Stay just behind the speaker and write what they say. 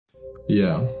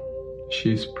Yeah,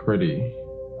 she's pretty.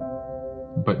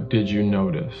 But did you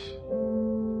notice?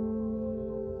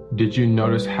 Did you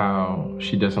notice how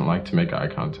she doesn't like to make eye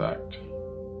contact?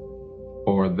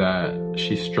 Or that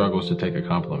she struggles to take a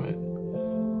compliment?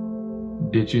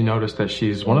 Did you notice that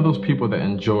she's one of those people that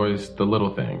enjoys the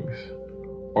little things?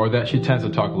 Or that she tends to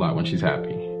talk a lot when she's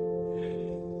happy?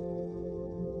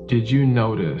 Did you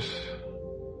notice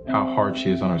how hard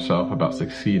she is on herself about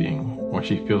succeeding when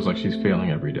she feels like she's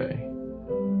failing every day?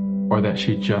 Or that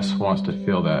she just wants to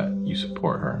feel that you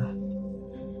support her?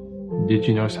 Did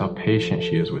you notice how patient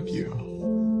she is with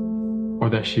you? Or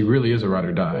that she really is a ride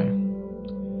or die?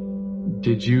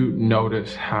 Did you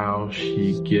notice how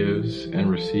she gives and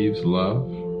receives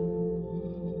love?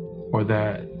 Or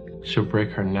that she'll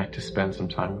break her neck to spend some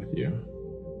time with you?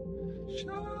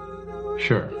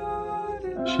 Sure,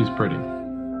 she's pretty.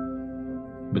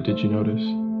 But did you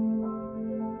notice?